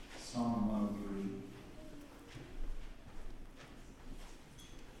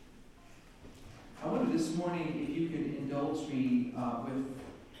poetry with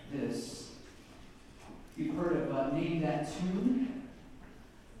this. You've heard of Name That Tune?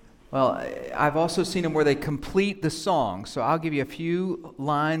 Well, I've also seen them where they complete the song. So I'll give you a few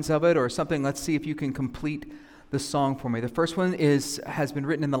lines of it or something. Let's see if you can complete the song for me. The first one has been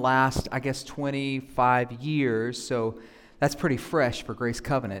written in the last, 25 years. So that's pretty fresh for Grace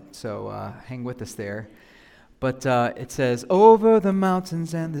Covenant. So hang with us there. But it says, over the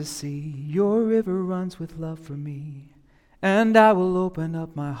mountains and the sea, your river runs with love for me. And I will open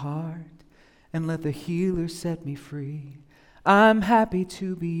up my heart and let the healer set me free. I'm happy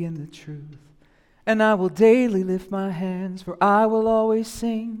to be in the truth, and I will daily lift my hands, for I will always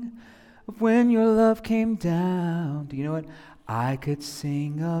sing of when your love came down. Do you know what? I could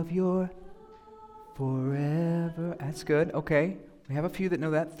sing of your forever. That's good. Okay. We have a few that know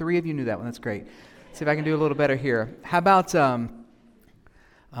that. 3 of you knew that one. That's great. Let's see if I can do a little better here. How about, oh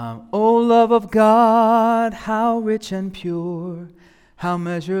love of God, how rich and pure, how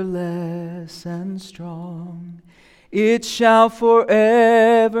measureless and strong. It shall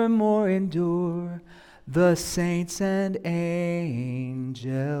forevermore endure, the saints and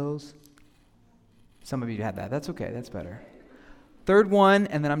angels. Some of you had that. That's okay. That's better. Third one,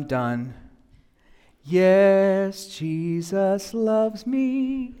 and then I'm done. Yes, Jesus loves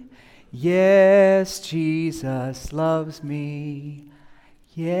me. Yes, Jesus loves me.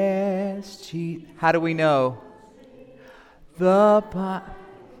 Yes, Jesus. How do we know?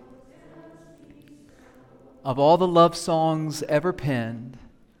 Of all the love songs ever penned,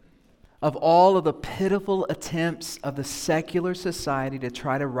 of all of the pitiful attempts of the secular society to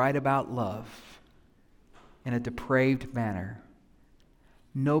try to write about love in a depraved manner,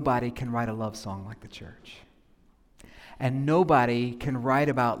 nobody can write a love song like the church. And nobody can write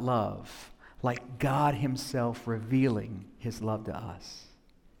about love like God Himself revealing His love to us.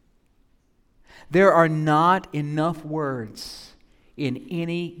 There are not enough words in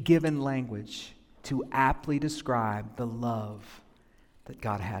any given language to aptly describe the love that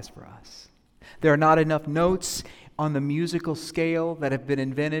God has for us. There are not enough notes on the musical scale that have been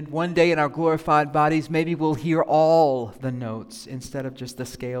invented. One day in our glorified bodies, maybe we'll hear all the notes instead of just the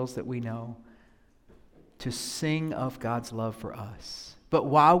scales that we know to sing of God's love for us. But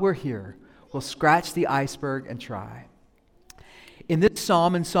while we're here, we'll scratch the iceberg and try. In this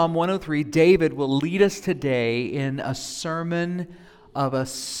psalm, in Psalm 103, David will lead us today in a sermon of a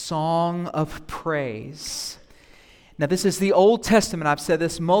song of praise. Now, this is the Old Testament. I've said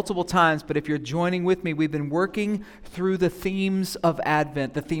this multiple times, but if you're joining with me, we've been working through the themes of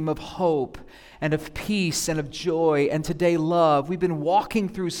Advent, the theme of hope and of peace and of joy, and today love. We've been walking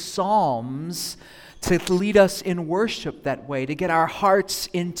through Psalms to lead us in worship that way, to get our hearts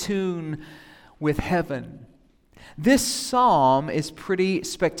in tune with heaven. This psalm is pretty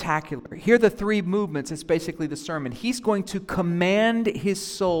spectacular. Here are the 3 movements. It's basically the sermon. He's going to command his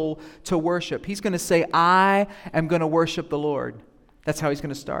soul to worship. He's going to say, I am going to worship the Lord. That's how he's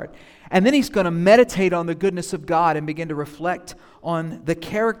going to start. And then he's going to meditate on the goodness of God and begin to reflect on the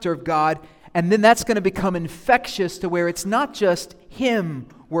character of God. And then that's going to become infectious to where it's not just him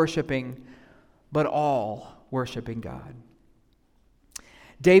worshiping, but all worshiping God.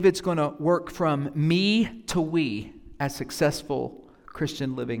 David's going to work from me to we, as successful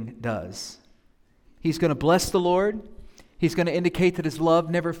Christian living does. He's going to bless the Lord. He's going to indicate that his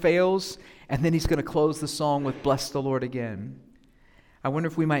love never fails. And then he's going to close the song with bless the Lord again. I wonder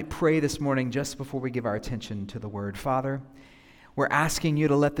if we might pray this morning just before we give our attention to the word. Father, we're asking you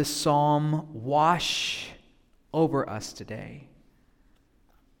to let this psalm wash over us today.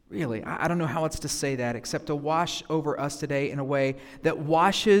 Really, I don't know how else to say that except to wash over us today in a way that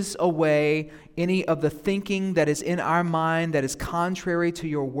washes away any of the thinking that is in our mind that is contrary to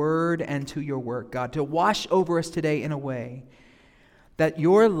your word and to your work, God. To wash over us today in a way that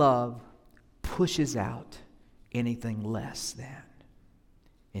your love pushes out anything less than.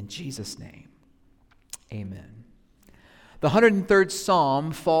 In Jesus' name, amen. The 103rd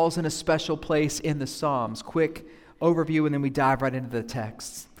Psalm falls in a special place in the Psalms. Quick overview and then we dive right into the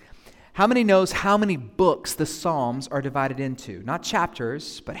text. How many knows how many books the Psalms are divided into? Not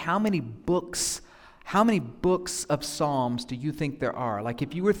chapters, but how many books of Psalms do you think there are? Like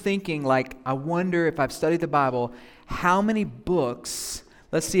if you were thinking, like, I wonder if I've studied the Bible, how many books?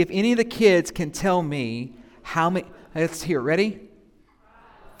 Let's see if any of the kids can tell me how many. Let's hear. Ready?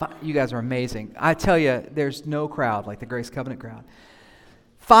 You guys are amazing. I tell you, there's no crowd like the Grace Covenant crowd.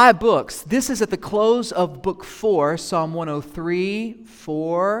 5 books. This is at the close of book 4, Psalm 103,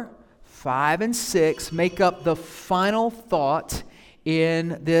 4, 5, and 6 make up the final thought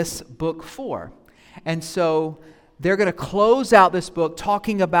in this book 4. And so they're going to close out this book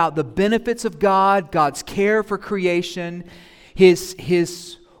talking about the benefits of God, God's care for creation,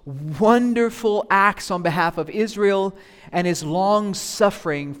 His wonderful acts on behalf of Israel, and His long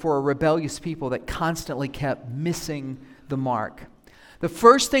suffering for a rebellious people that constantly kept missing the mark. The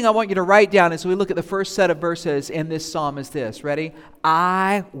first thing I want you to write down as we look at the first set of verses in this psalm is this. Ready?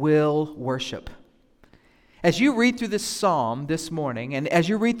 I will worship. As you read through this psalm this morning, and as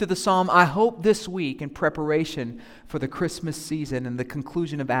you read through the psalm, I hope this week in preparation for the Christmas season and the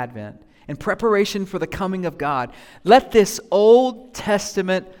conclusion of Advent, in preparation for the coming of God, let this Old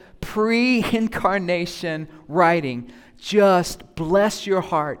Testament pre-incarnation writing just bless your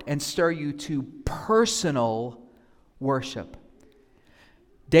heart and stir you to personal worship.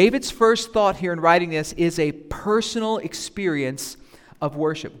 David's first thought here in writing this is a personal experience of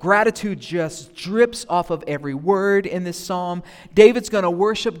worship. Gratitude just drips off of every word in this psalm. David's going to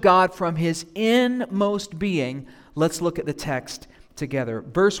worship God from his inmost being. Let's look at the text together.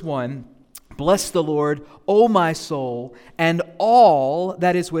 Verse 1, bless the Lord, O my soul, and all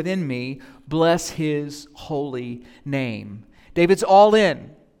that is within me, bless His holy name. David's all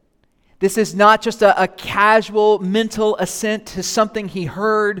in. This is not just a casual mental assent to something he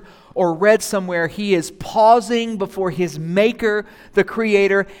heard or read somewhere. He is pausing before his Maker, the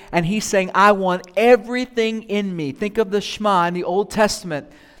Creator, and he's saying, I want everything in me. Think of the Shema in the Old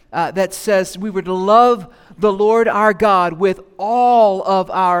Testament that says we were to love the Lord our God with all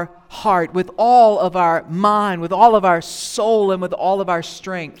of our heart, with all of our mind, with all of our soul, and with all of our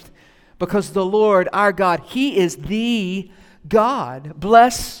strength. Because the Lord our God, He is the God.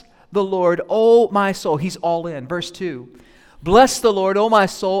 Bless the Lord, O my soul. He's all in. Verse 2. Bless the Lord, O my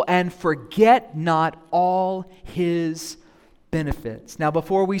soul, and forget not all His benefits. Now,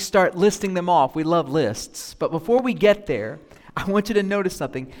 before we start listing them off, we love lists, but before we get there, I want you to notice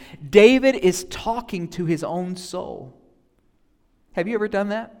something. David is talking to his own soul. Have you ever done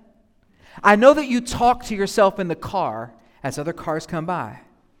that? I know that you talk to yourself in the car as other cars come by.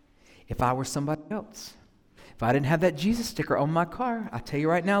 If I were somebody else, if I didn't have that Jesus sticker on my car, I tell you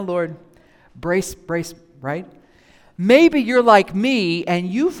right now, Lord, brace, right? Maybe you're like me and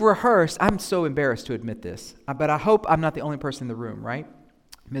you've rehearsed. I'm so embarrassed to admit this, but I hope I'm not the only person in the room, right?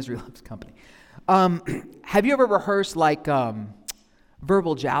 Misery loves company. Have you ever rehearsed like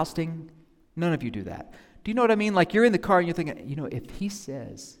verbal jousting? None of you do that. Do you know what I mean? Like you're in the car and you're thinking, you know, if he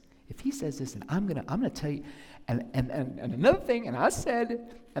says this, and I'm gonna tell you, and another thing, and I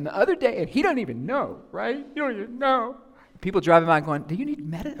said, and the other day, and he don't even know, right? You don't even know. People driving by going, do you need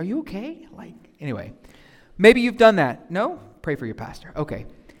medicine? Are you okay? Like, anyway, maybe you've done that. No? Pray for your pastor. Okay.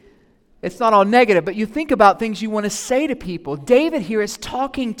 It's not all negative, but you think about things you want to say to people. David here is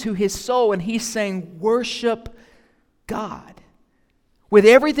talking to his soul, and he's saying, worship God. With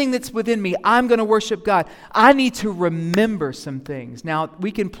everything that's within me, I'm going to worship God. I need to remember some things. Now,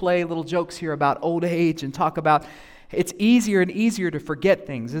 we can play little jokes here about old age and talk about it's easier and easier to forget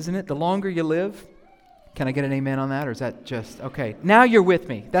things, isn't it? The longer you live. Can I get an amen on that, or is that just, okay. Now you're with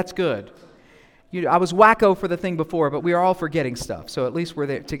me. That's good. I was wacko for the thing before, but we are all forgetting stuff, so at least we're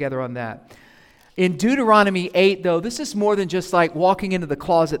there together on that. In Deuteronomy 8, though, this is more than just like walking into the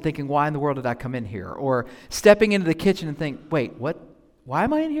closet thinking, why in the world did I come in here? Or stepping into the kitchen and think, wait, what? Why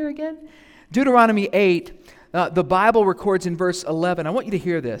am I in here again? Deuteronomy 8, the Bible records in verse 11. I want you to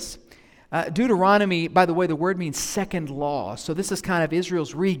hear this. Deuteronomy, by the way, the word means second law. So this is kind of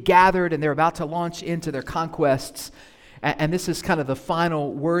Israel's regathered and they're about to launch into their conquests. And this is kind of the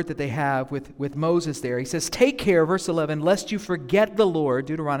final word that they have with Moses there. He says, take care, verse 11, lest you forget the Lord,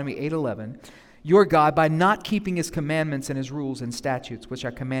 Deuteronomy 8:11, your God, by not keeping His commandments and His rules and statutes, which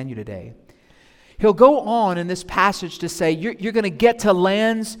I command you today. He'll go on in this passage to say, you're going to get to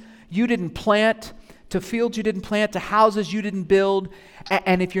lands you didn't plant, to fields you didn't plant, to houses you didn't build.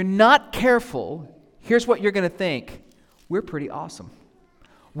 And if you're not careful, here's what you're going to think. We're pretty awesome.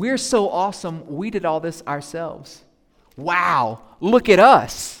 We're so awesome, we did all this ourselves. Wow, look at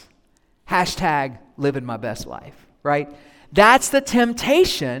us. Hashtag living my best life, right? That's the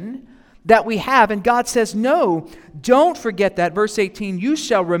temptation that we have. And God says, no, don't forget that. Verse 18, you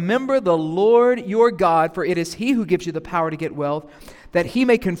shall remember the Lord your God, for it is He who gives you the power to get wealth, that He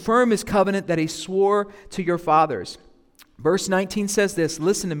may confirm His covenant that He swore to your fathers. Verse 19 says this,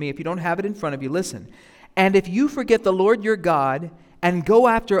 listen to me. If you don't have it in front of you, listen. And if you forget the Lord your God and go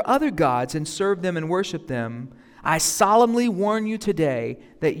after other gods and serve them and worship them, I solemnly warn you today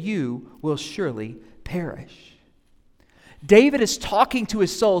that you will surely perish. David is talking to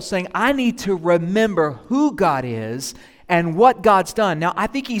his soul saying, I need to remember who God is and what God's done. Now, I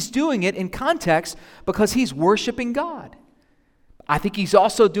think he's doing it in context because he's worshiping God. I think he's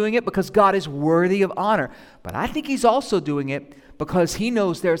also doing it because God is worthy of honor. But I think he's also doing it because he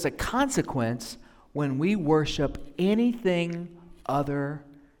knows there's a consequence when we worship anything other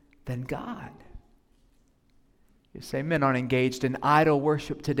than God. You say men aren't engaged in idol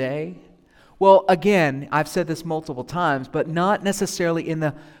worship today. Well, again, I've said this multiple times, but not necessarily in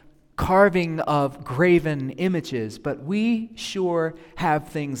the carving of graven images, but we sure have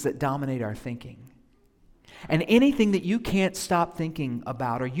things that dominate our thinking. And anything that you can't stop thinking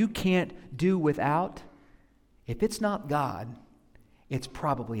about or you can't do without, if it's not God, it's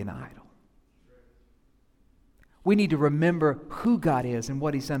probably an idol. We need to remember who God is and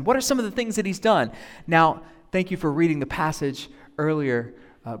what he's done. What are some of the things that he's done? Now, thank you for reading the passage earlier,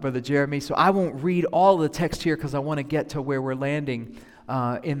 Brother Jeremy. So I won't read all the text here because I want to get to where we're landing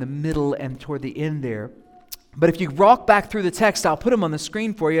in the middle and toward the end there. But if you walk back through the text, I'll put them on the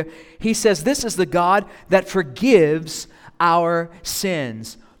screen for you. He says, this is the God that forgives our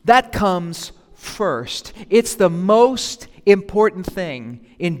sins. That comes first. It's the most important thing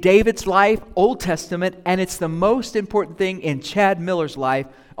in David's life, Old Testament, and it's the most important thing in Chad Miller's life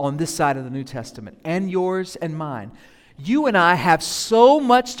on this side of the New Testament, and yours and mine. You and I have so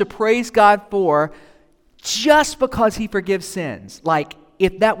much to praise God for just because he forgives sins. Like,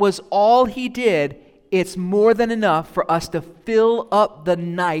 if that was all he did, it's more than enough for us to fill up the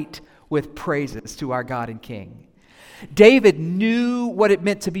night with praises to our God and King. David knew what it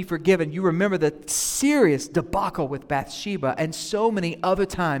meant to be forgiven. You remember the serious debacle with Bathsheba and so many other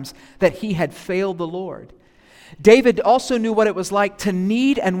times that he had failed the Lord. David also knew what it was like to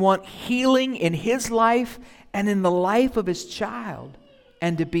need and want healing in his life and in the life of his child,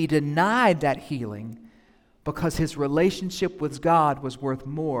 and to be denied that healing because his relationship with God was worth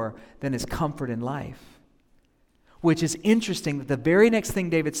more than his comfort in life. Which is interesting that the very next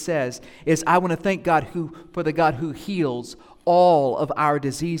thing David says is, I want to thank God for the God who heals all of our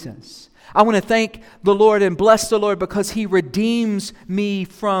diseases. I want to thank the Lord and bless the Lord because he redeems me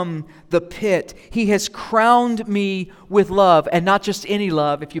from the pit. He has crowned me with love, and not just any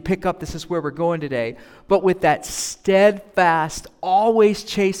love. If you pick up, this is where we're going today, but with that steadfast, always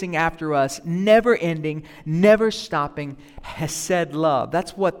chasing after us, never ending, never stopping, hesed love.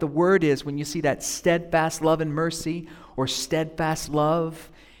 That's what the word is when you see that steadfast love and mercy or steadfast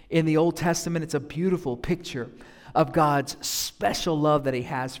love in the Old Testament. It's a beautiful picture of God's special love that he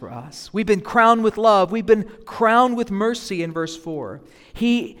has for us. We've been crowned with love. We've been crowned with mercy in verse 4.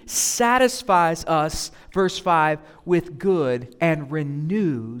 He satisfies us, verse 5, with good and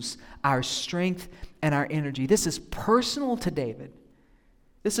renews our strength and our energy. This is personal to David.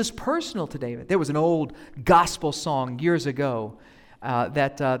 This is personal to David. There was an old gospel song years ago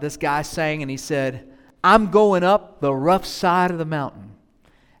that this guy sang, and he said, I'm going up the rough side of the mountain,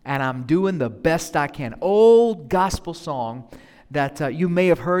 and I'm doing the best I can. Old gospel song that you may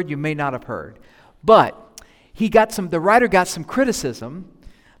have heard, you may not have heard. But the writer got some criticism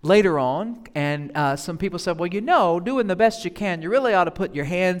later on, and some people said, well, doing the best you can, you really ought to put your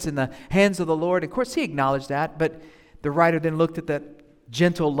hands in the hands of the Lord. Of course, he acknowledged that, but the writer then looked at that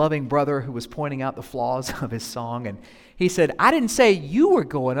gentle, loving brother who was pointing out the flaws of his song, and he said, I didn't say you were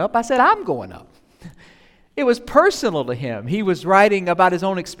going up, I said I'm going up. It was personal to him. He was writing about his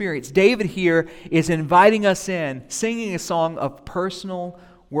own experience. David here is inviting us in, singing a song of personal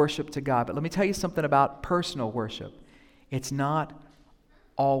worship to God. But let me tell you something about personal worship. It's not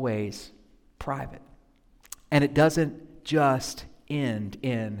always private. And it doesn't just end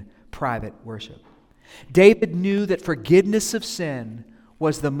in private worship. David knew that forgiveness of sin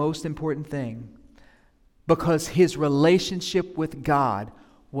was the most important thing because his relationship with God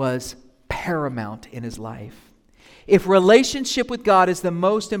was paramount in his life. If relationship with God is the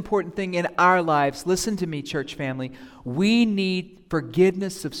most important thing in our lives, listen to me, church family, we need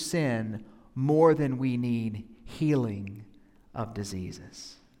forgiveness of sin more than we need healing of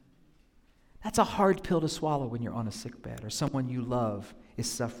diseases. That's a hard pill to swallow when you're on a sickbed or someone you love is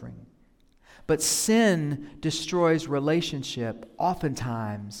suffering. But sin destroys relationship.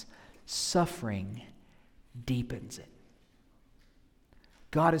 Oftentimes, suffering deepens it.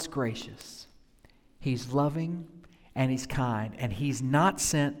 God is gracious. He's loving and he's kind, and he's not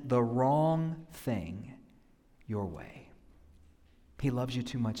sent the wrong thing your way. He loves you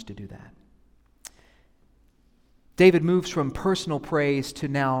too much to do that. David moves from personal praise to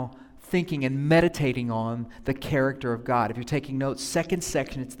now thinking and meditating on the character of God. If you're taking notes, second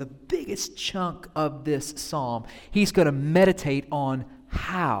section, it's the biggest chunk of this psalm. He's going to meditate on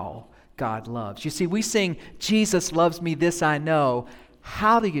how God loves. You see, we sing, Jesus loves me, this I know.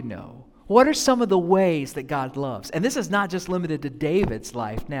 How do you know? What are some of the ways that God loves? And this is not just limited to David's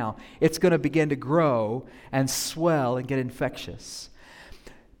life now. It's going to begin to grow and swell and get infectious.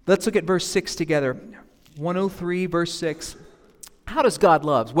 Let's look at verse 6 together. 103, verse 6. How does God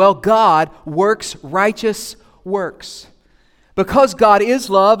love? Well, God works righteous works. Because God is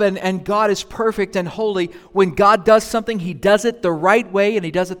love and God is perfect and holy, when God does something, He does it the right way, and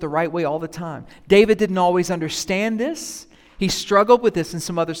He does it the right way all the time. David didn't always understand this. He struggled with this in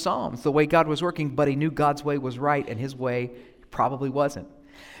some other Psalms, the way God was working, but he knew God's way was right and His way probably wasn't.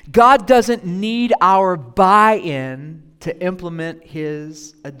 God doesn't need our buy-in to implement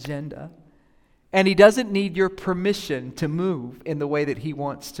His agenda. And He doesn't need your permission to move in the way that He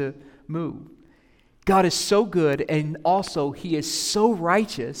wants to move. God is so good, and also He is so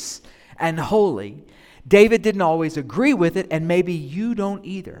righteous and holy. David didn't always agree with it, and maybe you don't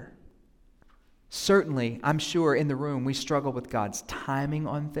either. Certainly, I'm sure in the room we struggle with God's timing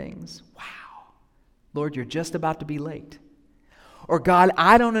on things. Wow. Lord, you're just about to be late. Or God,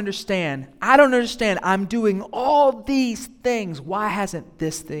 I don't understand. I'm doing all these things. Why hasn't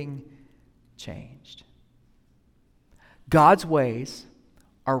this thing changed? God's ways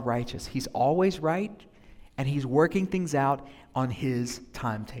are righteous. He's always right, and He's working things out on His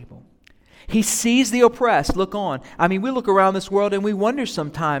timetable. He sees the oppressed. Look on. I mean, we look around this world and we wonder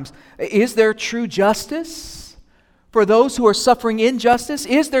sometimes, is there true justice for those who are suffering injustice?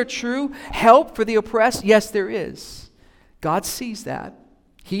 Is there true help for the oppressed? Yes, there is. God sees that.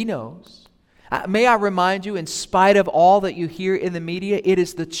 He knows. May I remind you, in spite of all that you hear in the media, it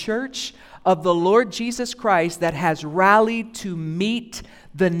is the church of the Lord Jesus Christ that has rallied to meet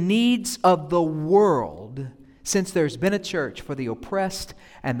the needs of the world since there's been a church for the oppressed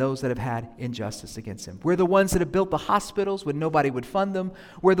and those that have had injustice against them. We're the ones that have built the hospitals when nobody would fund them.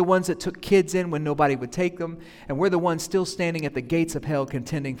 We're the ones that took kids in when nobody would take them. And we're the ones still standing at the gates of hell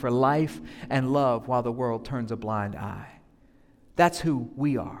contending for life and love while the world turns a blind eye. That's who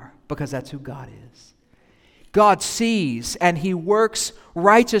we are, because that's who God is. God sees and He works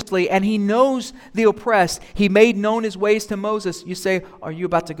righteously, and He knows the oppressed. He made known His ways to Moses. You say, are you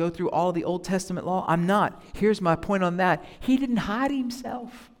about to go through all the Old Testament law? I'm not. Here's my point on that. He didn't hide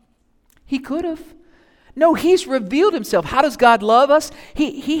Himself. He could have. No, He's revealed Himself. How does God love us?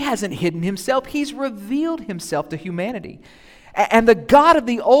 He hasn't hidden Himself. He's revealed Himself to humanity. And the God of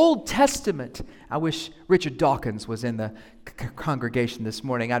the Old Testament, I wish Richard Dawkins was in the congregation this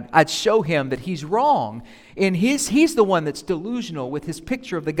morning. I'd show him that he's wrong. He's the one that's delusional with his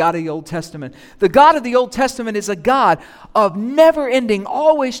picture of the God of the Old Testament. The God of the Old Testament is a God of never ending,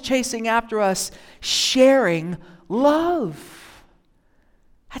 always chasing after us, sharing love.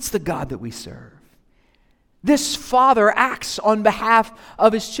 That's the God that we serve. This Father acts on behalf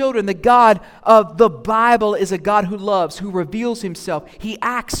of His children. The God of the Bible is a God who loves, who reveals Himself. He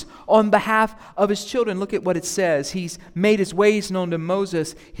acts on behalf of His children. Look at what it says. He's made His ways known to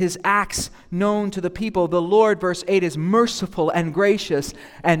Moses, His acts known to the people. The Lord, verse 8, is merciful and gracious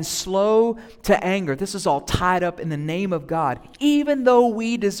and slow to anger. This is all tied up in the name of God. Even though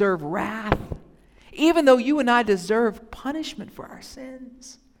we deserve wrath, even though you and I deserve punishment for our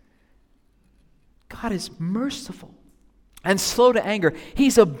sins, God is merciful and slow to anger.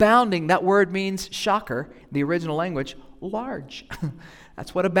 He's abounding. That word means, shocker, the original language, large.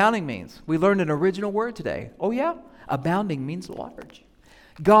 That's what abounding means. We learned an original word today. Oh yeah? Abounding means large.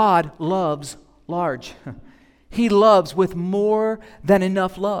 God loves large. He loves with more than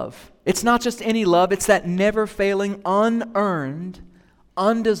enough love. It's not just any love. It's that never-failing, unearned,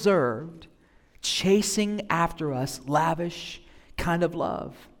 undeserved, chasing after us, lavish kind of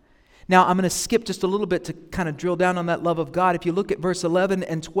love. Now, I'm going to skip just a little bit to kind of drill down on that love of God. If you look at verse 11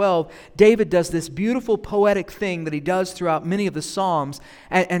 and 12, David does this beautiful poetic thing that he does throughout many of the Psalms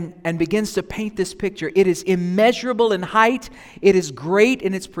and begins to paint this picture. It is immeasurable in height. It is great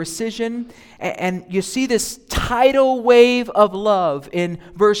in its precision. And you see this tidal wave of love in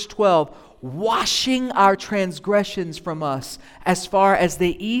verse 12, washing our transgressions from us as far as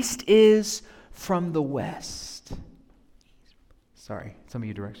the east is from the west. Sorry, some of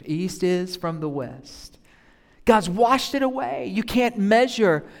you directions. East is from the west. God's washed it away. You can't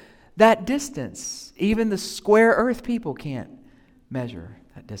measure that distance. Even the square earth people can't measure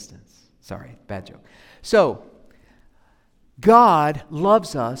that distance. Sorry, bad joke. So, God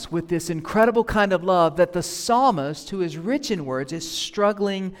loves us with this incredible kind of love that the psalmist, who is rich in words, is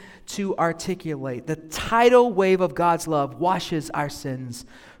struggling to articulate. The tidal wave of God's love washes our sins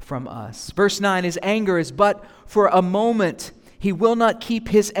from us. Verse 9, His anger is but for a moment. He will not keep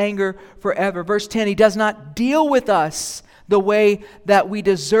His anger forever. Verse 10, He does not deal with us the way that we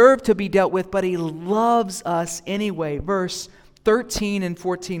deserve to be dealt with, but He loves us anyway. Verse 13 and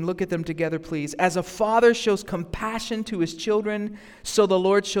 14, look at them together, please. As a father shows compassion to his children, so the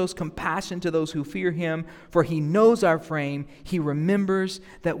Lord shows compassion to those who fear him, for he knows our frame. He remembers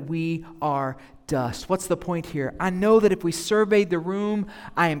that we are dust. What's the point here? I know that if we surveyed the room,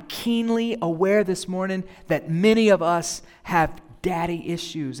 I am keenly aware this morning that many of us have daddy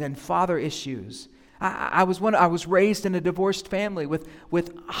issues and father issues. I was raised in a divorced family with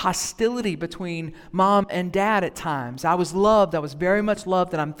hostility between mom and dad at times. I was loved. I was very much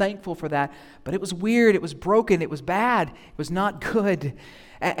loved, and I'm thankful for that. But it was weird. It was broken. It was bad. It was not good.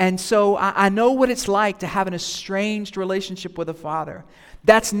 And so I know what it's like to have an estranged relationship with a father.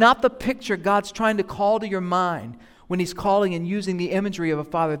 That's not the picture God's trying to call to your mind when he's calling and using the imagery of a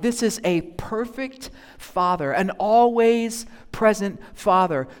father. This is a perfect father, an always present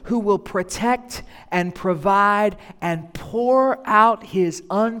father who will protect and provide and pour out his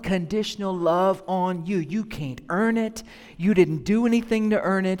unconditional love on you. You can't earn it. You didn't do anything to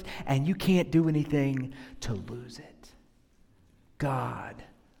earn it, and you can't do anything to lose it. God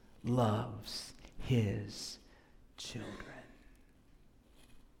loves his children.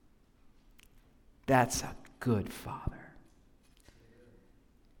 That's a good father.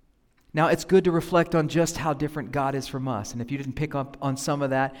 Now, it's good to reflect on just how different God is from us. And if you didn't pick up on some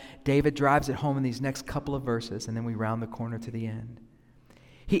of that, David drives it home in these next couple of verses, and then we round the corner to the end.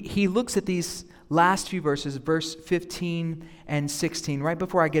 He looks at these last few verses, verse 15 and 16. Right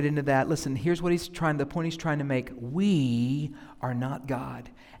before I get into that, listen, here's what the point he's trying to make. We are not God,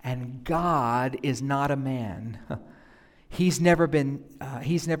 and God is not a man. He's never been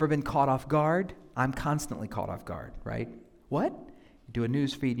caught off guard. I'm constantly caught off guard, right? What? You do a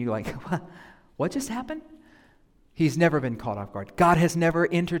news feed and you're like, what just happened? He's never been caught off guard. God has never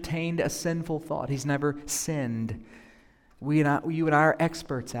entertained a sinful thought. He's never sinned. You and I are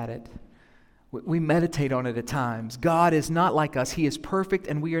experts at it. We meditate on it at times. God is not like us. He is perfect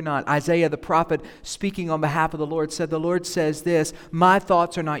and we are not. Isaiah the prophet, speaking on behalf of the Lord, said, the Lord says this, my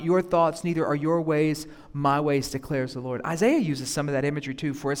thoughts are not your thoughts, neither are your ways my ways, declares the Lord. Isaiah uses some of that imagery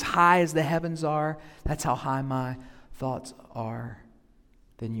too. For as high as the heavens are, that's how high my thoughts are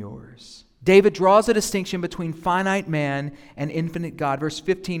than yours. David draws a distinction between finite man and infinite God. Verse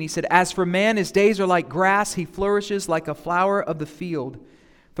 15, he said, as for man, his days are like grass. He flourishes like a flower of the field.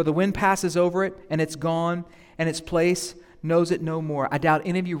 For the wind passes over it, and it's gone, and its place knows it no more. I doubt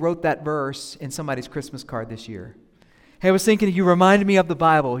any of you wrote that verse in somebody's Christmas card this year. Hey, I was thinking you reminded me of the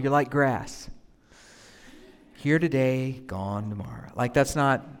Bible. You're like grass. Here today, gone tomorrow. Like that's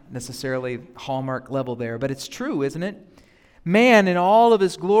not necessarily Hallmark level there, but it's true, isn't it? Man in all of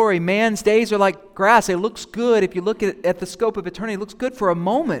his glory, man's days are like grass. It looks good. If you look at the scope of eternity, it looks good for a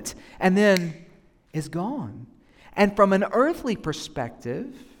moment, and then is gone. And from an earthly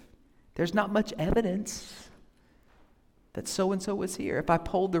perspective, there's not much evidence that so-and-so was here. If I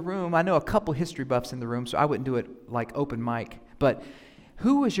polled the room, I know a couple history buffs in the room, so I wouldn't do it like open mic. But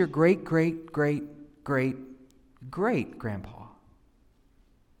who was your great-great-great-great-grandpa?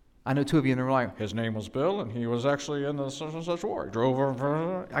 I know two of you in the room are like, his name was Bill, and he was actually in the such and such war. He drove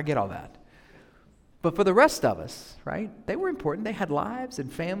over. I get all that. But for the rest of us, right, they were important. They had lives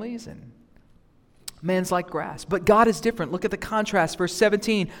and families and man's like grass. But God is different. Look at the contrast, verse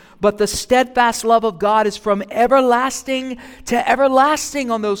 17. But the steadfast love of God is from everlasting to everlasting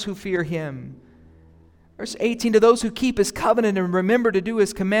on those who fear him. Verse 18, to those who keep his covenant and remember to do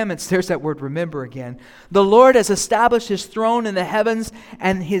his commandments. There's that word remember again. The Lord has established his throne in the heavens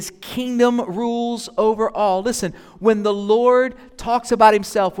and his kingdom rules over all. Listen, when the Lord talks about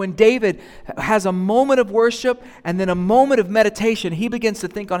himself, when David has a moment of worship and then a moment of meditation, he begins to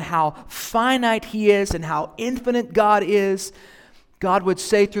think on how finite he is and how infinite God is. God would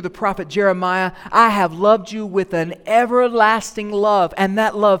say through the prophet Jeremiah, I have loved you with an everlasting love, and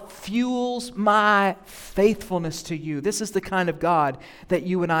that love fuels my faithfulness to you. This is the kind of God that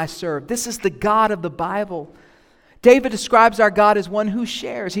you and I serve. This is the God of the Bible. David describes our God as one who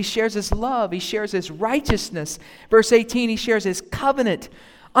shares. He shares his love. He shares his righteousness. Verse 18, he shares his covenant.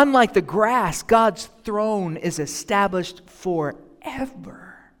 Unlike the grass, God's throne is established forever.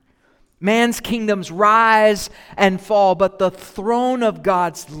 Man's kingdoms rise and fall, but the throne of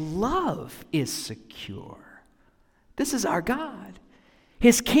God's love is secure. This is our God.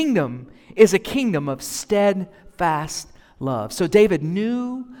 His kingdom is a kingdom of steadfast love. So David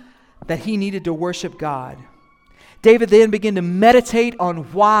knew that he needed to worship God. David then began to meditate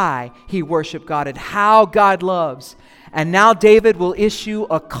on why he worshiped God and how God loves. And now David will issue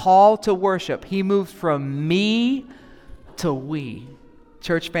a call to worship. He moves from me to we.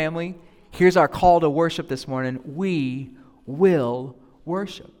 Church family, here's our call to worship this morning. We will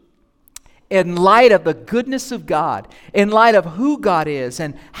worship. in light of the goodness of God, in light of who God is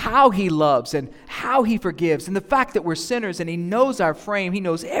and how He loves and how He forgives, and the fact that we're sinners and He knows our frame, He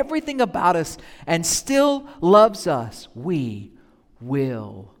knows everything about us and still loves us, we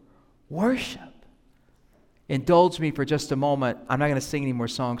will worship. Indulge me for just a moment. I'm not going to sing any more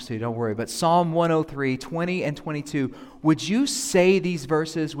songs to you, don't worry. But Psalm 103, 20 and 22. Would you say these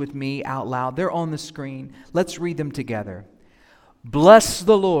verses with me out loud? They're on the screen. Let's read them together. Bless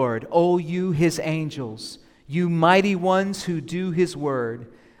the Lord, O you His angels, you mighty ones who do His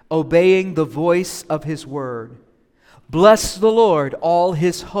word, obeying the voice of His word. Bless the Lord, all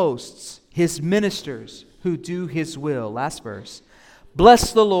His hosts, His ministers who do His will. Last verse.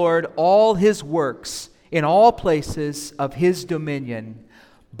 Bless the Lord, all His works in all places of His dominion.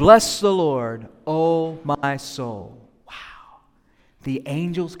 Bless the Lord, O my soul. Wow. The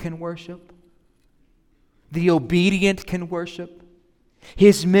angels can worship. The obedient can worship.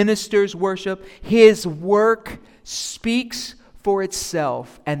 His ministers worship. His work speaks for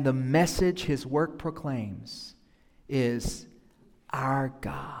itself. And the message His work proclaims is, our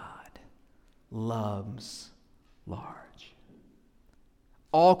God loves large.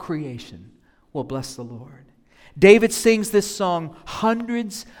 All creation will bless the Lord. David sings this song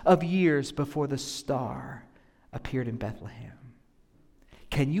hundreds of years before the star appeared in Bethlehem.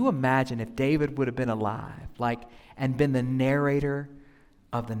 Can you imagine if David would have been alive, and been the narrator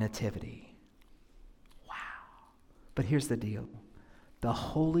of the Nativity? Wow. But here's the deal. The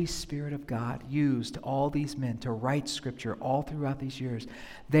Holy Spirit of God used all these men to write Scripture all throughout these years.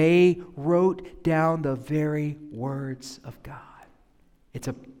 They wrote down the very words of God. It's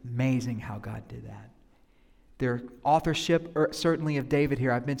amazing how God did that. Their authorship, certainly of David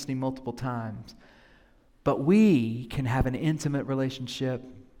here, I've mentioned him multiple times. But we can have an intimate relationship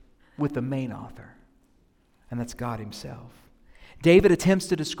with the main author, and that's God Himself. David attempts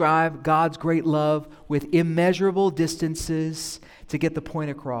to describe God's great love with immeasurable distances to get the point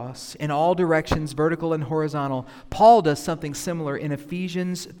across, in all directions, vertical and horizontal. Paul does something similar in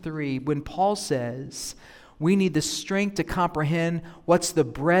Ephesians 3 when Paul says, we need the strength to comprehend what's the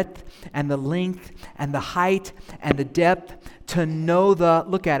breadth and the length and the height and the depth, to know the,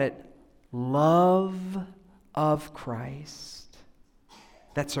 look at it, love of Christ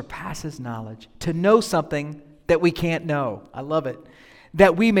that surpasses knowledge. To know something that we can't know. I love it.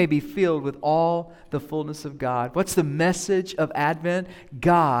 That we may be filled with all the fullness of God. What's the message of Advent?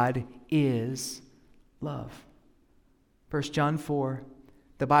 God is love. 1 John 4,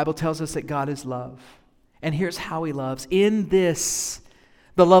 the Bible tells us that God is love. And here's how He loves. In this,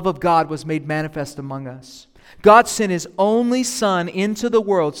 the love of God was made manifest among us. God sent His only Son into the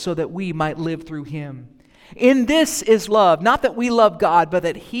world so that we might live through Him. In this is love, not that we love God, but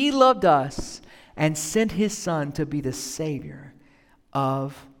that He loved us and sent His Son to be the Savior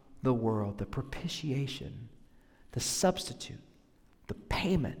of the world, the propitiation, the substitute, the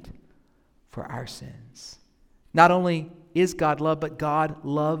payment for our sins. Not only is God love, but God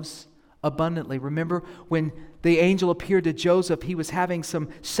loves abundantly. Remember when the angel appeared to Joseph, he was having some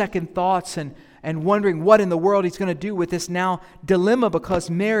second thoughts and wondering what in the world he's going to do with this now dilemma,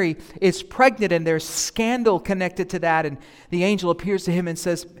 because Mary is pregnant and there's scandal connected to that. And the angel appears to him and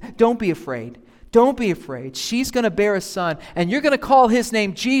says, don't be afraid. Don't be afraid. She's going to bear a son, and you're going to call his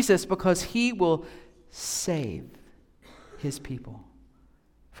name Jesus, because he will save his people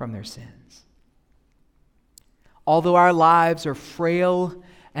from their sins. Although our lives are frail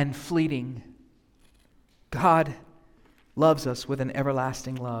and fleeting, God loves us with an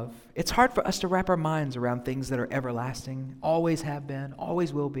everlasting love. It's hard for us to wrap our minds around things that are everlasting, always have been,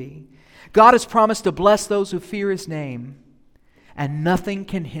 always will be. God has promised to bless those who fear His name, and nothing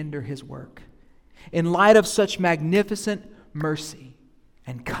can hinder His work. In light of such magnificent mercy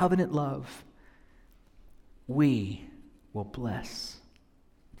and covenant love, we will bless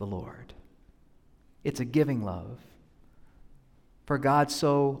the Lord. It's a giving love. For God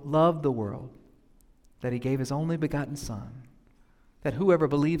so loved the world that He gave His only begotten Son, that whoever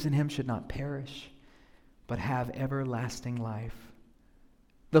believes in Him should not perish, but have everlasting life.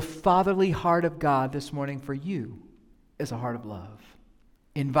 The fatherly heart of God this morning for you is a heart of love,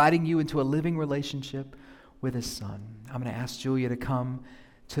 inviting you into a living relationship with His Son. I'm going to ask Julia to come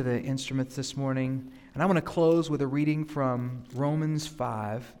to the instruments this morning, and I'm going to close with a reading from Romans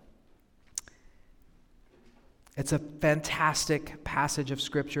 5. It's a fantastic passage of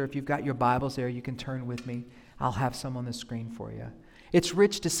Scripture. If you've got your Bibles there, you can turn with me. I'll have some on the screen for you. It's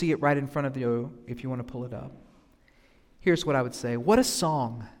rich to see it right in front of you if you want to pull it up. Here's what I would say. What a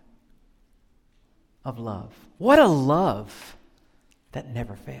song of love. What a love that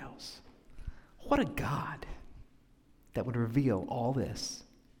never fails. What a God that would reveal all this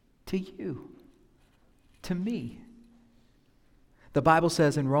to you, to me. The Bible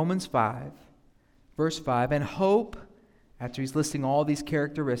says in Romans 5, verse 5, and hope, after he's listing all these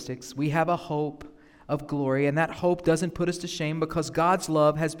characteristics, we have a hope of glory, and that hope doesn't put us to shame because God's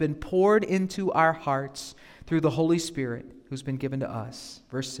love has been poured into our hearts through the Holy Spirit who's been given to us.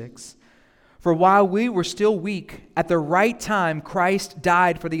 Verse 6, for while we were still weak, at the right time Christ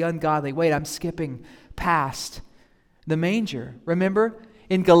died for the ungodly. Wait, I'm skipping past the manger. Remember,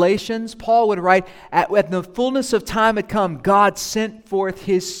 in Galatians, Paul would write, at the fullness of time had come, God sent forth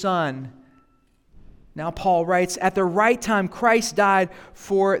his Son. Now Paul writes, at the right time Christ died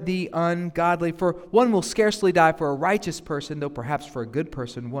for the ungodly. For one will scarcely die for a righteous person, though perhaps for a good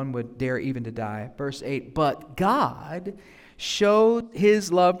person one would dare even to die. Verse 8, but God showed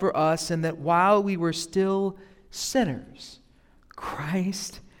his love for us in that while we were still sinners,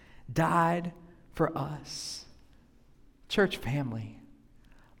 Christ died for us. Church family,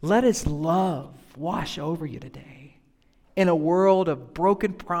 let his love wash over you today. In a world of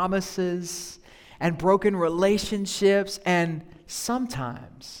broken promises and broken relationships and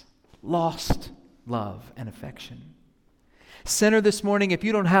sometimes lost love and affection. Sinner, this morning, if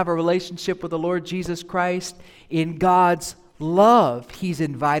you don't have a relationship with the Lord Jesus Christ, in God's love, he's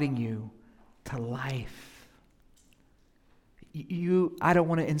inviting you to life. I don't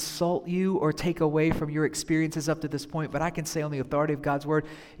want to insult you or take away from your experiences up to this point, but I can say on the authority of God's word,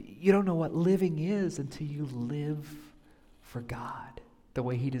 you don't know what living is until you live for God the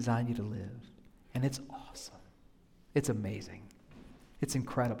way he designed you to live. And it's awesome. It's amazing. It's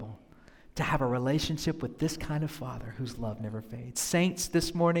incredible to have a relationship with this kind of Father whose love never fades. Saints,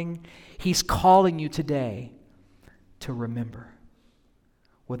 this morning, he's calling you today to remember.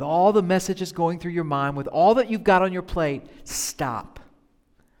 With all the messages going through your mind, with all that you've got on your plate, stop.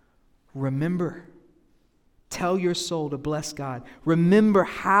 Remember. Tell your soul to bless God. Remember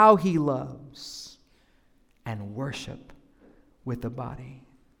how he loves and worship with the body.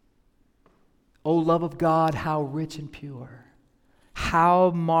 O love of God, how rich and pure,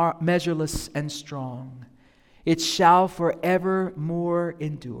 how measureless and strong. It shall forevermore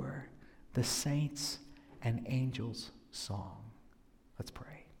endure, the saints and angels' song. Let's pray.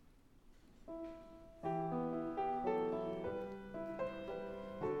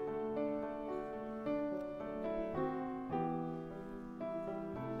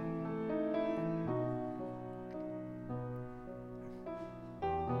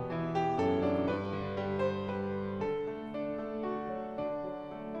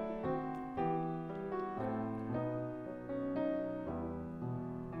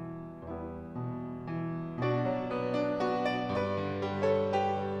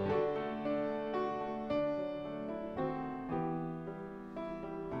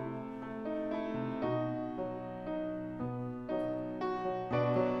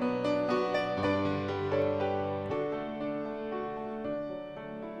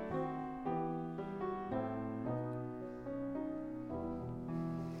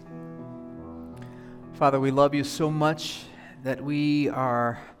 Father, we love you so much that we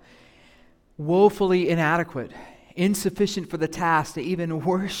are woefully inadequate, insufficient for the task to even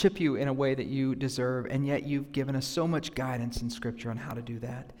worship you in a way that you deserve, and yet you've given us so much guidance in Scripture on how to do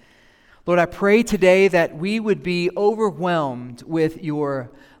that. Lord, I pray today that we would be overwhelmed with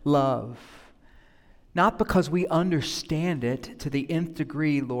your love, not because we understand it to the nth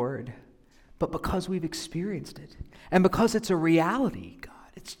degree, Lord, but because we've experienced it, and because it's a reality, God.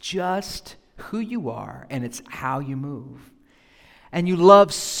 It's just who you are, and it's how you move. And you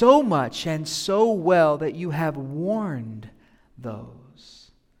love so much and so well that you have warned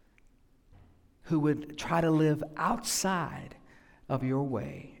those who would try to live outside of your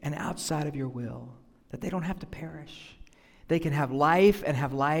way and outside of your will, that they don't have to perish. They can have life and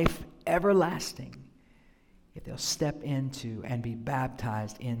have life everlasting if they'll step into and be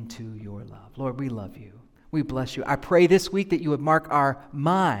baptized into your love. Lord, we love you. We bless you. I pray this week that you would mark our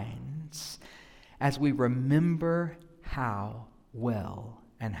minds as we remember how well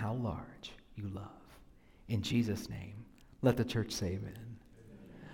and how large you love. In Jesus' name, let the church say amen.